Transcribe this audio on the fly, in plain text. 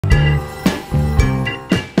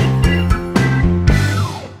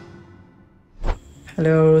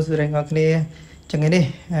Hello សួស្តីអ្នកគ្នាចឹងនេះ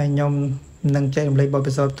ខ្ញុំនឹងចែករំលែកបទ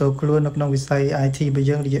ពិសោធន៍ផ្ទាល់ខ្លួននៅក្នុងវិស័យ IT របស់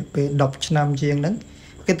យើងរយៈពេល10ឆ្នាំជាងហ្នឹង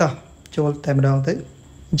គេតោះចូលតែម្ដងទៅ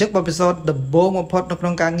អញ្ចឹងបទពិសោធន៍ដំបូងបំផុតនៅក្នុ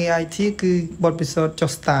ងការងារ IT គឺបទពិសោធន៍ចុះ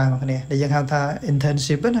star អ្នកគ្នាដែលយើងហៅថា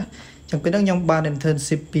internship ណាចឹងពេលហ្នឹងខ្ញុំបាន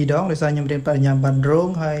internship 2 ដងដោយសារខ្ញុំរៀនបរិញ្ញាបត្ររោង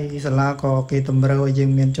ហើយសាលាក៏គេតម្រូវឲ្យយើង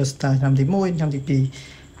មានចុះ star ឆ្នាំទី1ឆ្នាំទី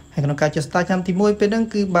2ហើយក្នុងការចុះ star ឆ្នាំទី1ពេលហ្នឹង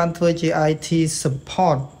គឺបានធ្វើជា IT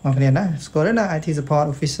support អ្នកគ្នាណាស្គាល់ទេណា IT support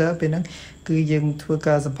officer ពេលហ្នឹងគឺយើងធ្វើ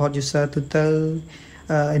ការ support user ទូទៅ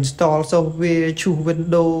install software ឈូស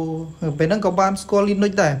Windows ពេលហ្នឹងក៏បានស្គាល់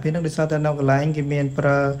Linux ដែរពេលហ្នឹងដោយសារតែនៅកន្លែងគេមានប្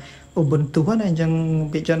រើ Ubuntu ណាអញ្ចឹង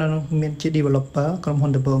ពាក្យច្រើនមានជា developer ក្រុមហ៊ុ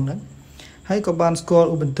នដំបូងហ្នឹងហើយក៏បានស្គាល់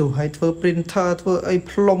Ubuntu ហើយធ្វើ printer ធ្វើអី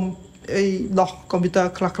ផ្លុំអីដោះ computer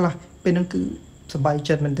ខ្លះពេលហ្នឹងគឺសប្បាយ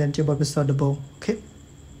ចិត្តមែនទែនជាបទពិសោធន៍ដំបូងអូខេ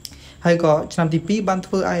ហើយក៏ឆ្នាំទី2បាន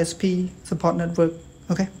ធ្វើ ISP support network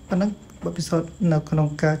អូខេប៉ុណ្ណឹងបទពិសោធន៍នៅក្នុង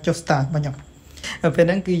ការចុះ start របស់ខ្ញុំពេល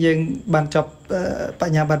ហ្នឹងគឺយើងបានចប់ប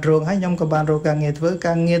ញ្ញាបត្ររោងហើយខ្ញុំក៏បានរកការងារធ្វើ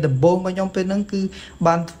ការងារដំបូងរបស់ខ្ញុំពេលហ្នឹងគឺ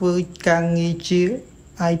បានធ្វើការងារជា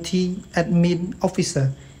IT admin officer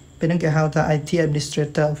ពេលហ្នឹងគេហៅថា IT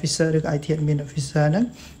administrator officer ឬ IT admin officer ហ្នឹង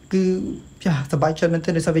គឺចាសប្បាយចិត្តមែនទែ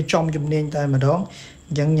នដោយសារវាចំជំនាញតែម្ដង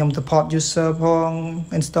អញ្ចឹងខ្ញុំ support user ផង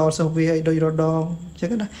install software ឲ្យដូចរដងអញ្ចឹង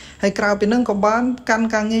ណាហើយក្រៅពីហ្នឹងក៏បានកាន់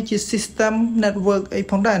ការងារជា system network អី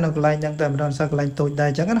ផងដែរនៅកន្លែងហ្នឹងតែម្ដងសារកន្លែងតូចដែរ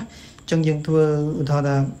អញ្ចឹងណាអញ្ចឹងយើងធ្វើឧទាហរណ៍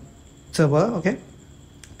ថា server អូខេ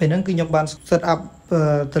ពេលហ្នឹងគឺខ្ញុំបាន set up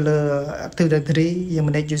ទៅលើ Active Directory យើង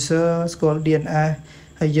manage user ស្គាល់ DNS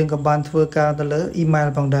ហើយយើងក៏បានធ្វើការទៅលើ email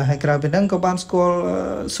ផងដែរហើយក្រៅពីហ្នឹងក៏បានស្គាល់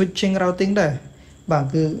switching routing ដែរបាទ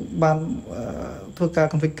គឺបានធ្វើការ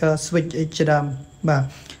configure switch អីជាដើមបាទ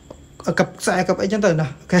កັບខ្សែកັບអីចឹងទៅណា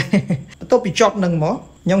អូខេបន្ទាប់ពីចប់នឹងមក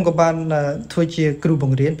ខ្ញុំក៏បានធ្វើជាគ្រូប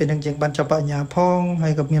ង្រៀនពេលហ្នឹងយើងបានចប់បញ្ញាផងហើ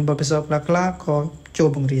យក៏មានបទពិសោធន៍ខ្លះក៏ចូល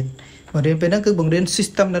បង្រៀនពេលហ្នឹងគឺបង្រៀន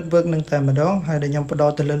system network នឹងតែម្ដងហើយដែលខ្ញុំបដោ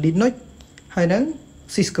តទៅលើ Linux ហើយនឹង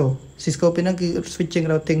Cisco ពេលហ្នឹងគឺ switching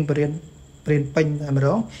routing បរៀនពេញតែម្ដ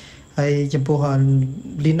ងហើយចំពោះ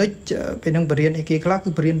Linux ពេលហ្នឹងបរៀនអីគេខ្លះគឺ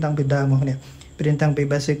បរៀនតាំងពីដើមមកនេះបរៀនតាំងពី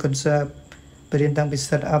basic concept បរៀនតាំងពី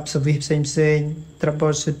set up service ផ្សេង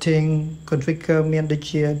troubleshooting configure មានដូច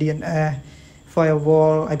ជា DNS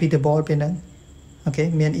firewall IP table ពេលហ្នឹងអូខេ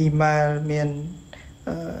មាន email មាន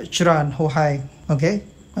ច្រើនហោហែអូខេ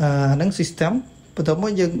ហ្នឹង system បន្ទាប់ម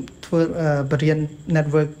កយើងធ្វើបរៀន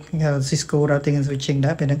network Cisco routing and switching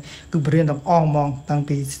ដែរពេលហ្នឹងគឺបរៀនទាំងអស់ហ្មងតាំង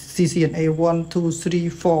ពី CCNA 1 2 3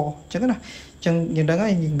 4អញ្ចឹងណាអញ្ចឹងយើងដឹងហើ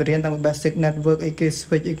យយើងបរៀនតាំងពី basic network អីគេ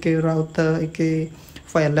switch អីគេ router អីគេ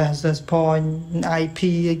wireless access point IP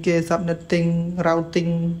អីគេ subnetting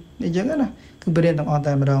routing អីចឹងណាគឺបរៀនទាំងអស់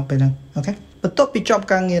តែម្ដងពេលហ្នឹងអូខេបន្ទាប់ពីចប់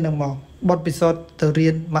ការងារហ្នឹងមកបទពិសោធន៍ទៅរៀ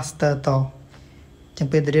ន master តចឹង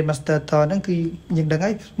ពេលទៅរៀន master តហ្នឹងគឺយើងដឹងហើ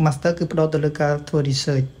យ master គឺផ្ដោតទៅលើការធ្វើ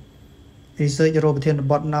research រកប្រធាន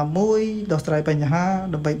បទណាមួយដោះស្រាយបញ្ហា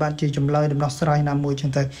ដើម្បីបានជាចម្លើយដំណោះស្រាយណាមួយចឹ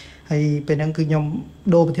ងទៅហើយពេលហ្នឹងគឺខ្ញុំ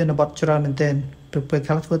ដូរប្រធានបទច្រើនមែនទែនពេល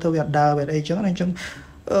ខ្លះធ្វើទៅវាអត់ដើរវាអីចឹងណាអញ្ចឹង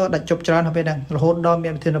ដាច់ជប់ច្រើនពេលហ្នឹងរហូតដល់មា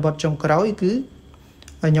នប្រធានបទចុងក្រោយគឺ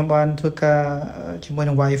ខ្ញុំបានធ្វើការជាមួយ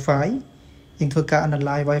នឹង Wi-Fi យើងធ្វើការ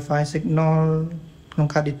analyze Wi-Fi signal ក្នុង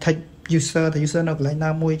ការ detect user ទៅ user នៅកន្លែងណា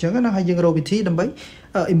មួយអញ្ចឹងណាហើយយើងរកវិធីដើម្បី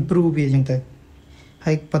improve វាអញ្ចឹងទៅ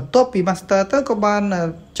ហើយបន្ទាប់ពី master ទៅក៏បាន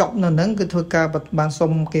ចប់នៅហ្នឹងគឺធ្វើការបាន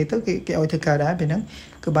សុំគេទៅគេឲ្យធ្វើការដែរពេលហ្នឹង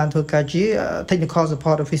គឺបានធ្វើការជា technical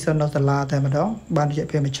support officer នៅសាលាតែម្ដងបានរយៈ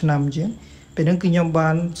ពេល1ឆ្នាំជាងពេលហ្នឹងគឺខ្ញុំបា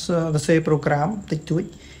នសរសេរ program តិចតួច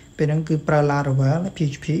ពេលហ្នឹងគឺប្រើ Laravel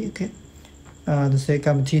PHP អូខេសរសេរក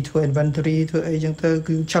ម្មវិធីធ្វើ inventory ធ្វើអីចឹងទៅ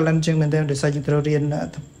គឺ challenge ចឹងមែនទេដោយសារយើងត្រូវរៀន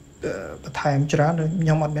បន្ថែមច្រើនខ្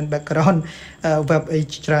ញុំអត់មាន background web អី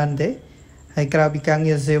ច្រើនទេហើយក្រៅពីការ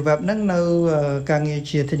ងារ web ហ្នឹងនៅការងារ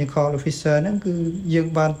ជា technical officer ហ្នឹងគឺយើង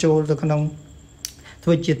បានចូលទៅក្នុងធ្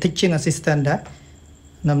វើជា teaching assistant ដែរ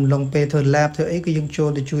នៅឡងពេលធ្វើ lab ធ្វើអីគឺយើងចូល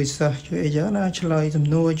ទៅជួយសិស្សជួយអីចឹងណាឆ្លើយសំ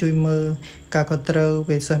ណួរជួយមើលការខុសត្រូវ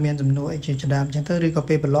ពេលសិស្សមានសំណួរអីជាដើមចឹងទៅឬក៏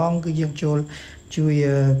ពេលប្រឡងគឺយើងចូលជួយ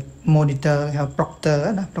monitor ហៅ proctor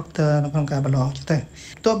ណា proctor នៅក្នុងការប្រឡងចឹងទៅ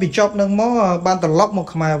បន្ទាប់ពីចប់នឹងមកបានត្រឡប់មក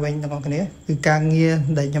ខ្មែរវិញទាំងអស់គ្នាគឺការងារ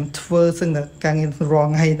ដែលខ្ញុំធ្វើសឹងតែការងាររង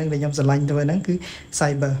ថ្ងៃហ្នឹងដែលខ្ញុំស្រឡាញ់ធ្វើហ្នឹងគឺ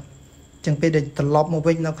cyber ចឹងពេលដែលត្រឡប់មក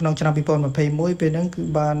វិញនៅក្នុងឆ្នាំ2021ពេលហ្នឹងគឺ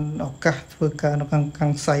បានឱកាសធ្វើការនៅខា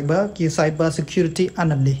ង cyber ជា cyber security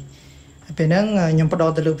analyst ហើយពេលហ្នឹងខ្ញុំផ្ដោ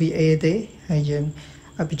តទៅលើ VA ទេហើយយើង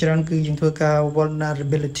ពីច្រើនគឺយើងធ្វើការ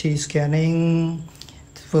vulnerability scanning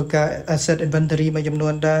ធ្វើការ asset inventory មួយចំនួ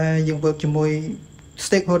នដែរយើង work ជាមួយ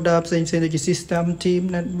stakeholder ផ្សេងៗដូចជា system team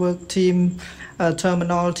network team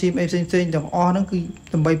terminal team អីផ្សេងៗទាំងអស់ហ្នឹងគឺ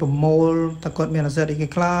ដើម្បីប្រមូលតើគាត់មាន asset អីគេ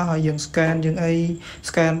ខ្លះហើយយើង scan យើងអី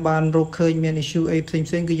scan បានរកឃើញមាន issue អីផ្សេង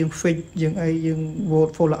ៗគឺយើង fix យើងអីយើង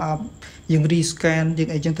vote follow up យើង rescan យើង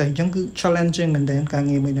អីចឹងតែអញ្ចឹងគឺ challenging មែនតើការ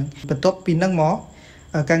ងារមួយហ្នឹងបន្ទាប់ពីហ្នឹងមក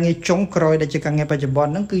ការងារចុងក្រោយដែលជាការងារបច្ចុប្បន្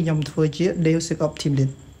នហ្នឹងគឺខ្ញុំធ្វើជា DevSecOps team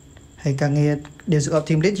lead ហើយការងារ DevSecOps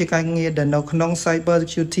team lead ជាការងារដែលនៅក្នុង cyber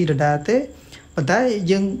security ដដែលទេប៉ុន្តែ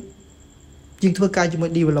យើងធ្វើការជាមួយ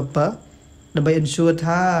developer ដើម្បី ensure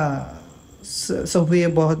ថា software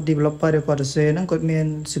របស់ developer ដែលគាត់សរសេរហ្នឹងគាត់មាន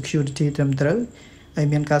security ត្រឹមត្រូវហើយ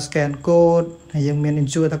មានការ scan code ហើយយើងមាន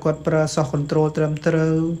ensure ថាគាត់ប្រើ source control ត្រឹមត្រូ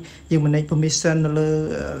វយើង manage permission នៅលើ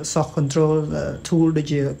source control tool ដូច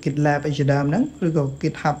ជា GitLab អីជាដើមហ្នឹងឬក៏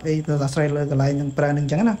GitHub អីទៅអាស្រ័យលើកន្លែងហ្នឹងប្រើហ្នឹងអ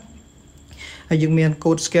ញ្ចឹងណាហើយយើងមាន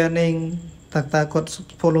code scanning តើគាត់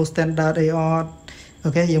follow standard អីអត់អូ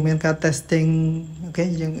ខេយើងមានការ testing អូខេ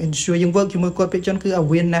យើង ensure យើង work ជាមួយគាត់ពេលចុងគឺ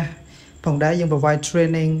awareness ផងដែរយើង provide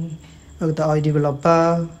training ទៅឲ្យ developer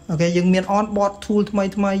អូខេយើងមាន onboard tool ថ្មី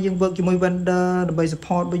យើង work ជាមួយ vendor ដើម្បី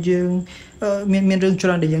support របស់យើងមានរឿងច្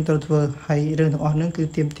រើនដែលយើងត្រូវធ្វើហើយរឿងទាំងអស់ហ្នឹងគឺ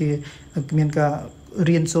ទាមទារមានការ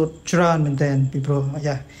រៀនសូត្រច្រើនមែនទែនពីព្រោះ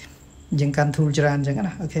យើងកាន់ tool ច្រើនអញ្ចឹង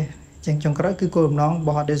ណាអូខេចឹងចុងក្រោយគឺគោលបំណងរប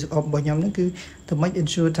ស់ DevSecOps របស់ខ្ញុំហ្នឹងគឺទៅមិន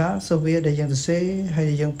ensure ថា software ដែលយើងសរសេរហើយ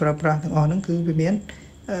យើងប្រើប្រាស់ទាំងអស់ហ្នឹងគឺវាមាន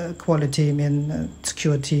quality មាន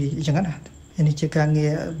security អញ្ចឹងណានេះជាការងា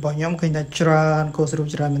ររបស់ខ្ញុំឃើញថាច្រើនគោលសរុប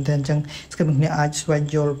ច្រើនមែនទែនអញ្ចឹងស្គឹមគ្នាអាចស្វែង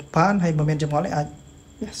យល់បានហើយបើមានចម្ងល់អាច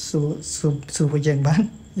សួរយើងបាន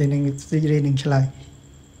យើងនឹងរីករាយនឹងឆ្លើយ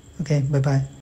អូខេបាយបាយ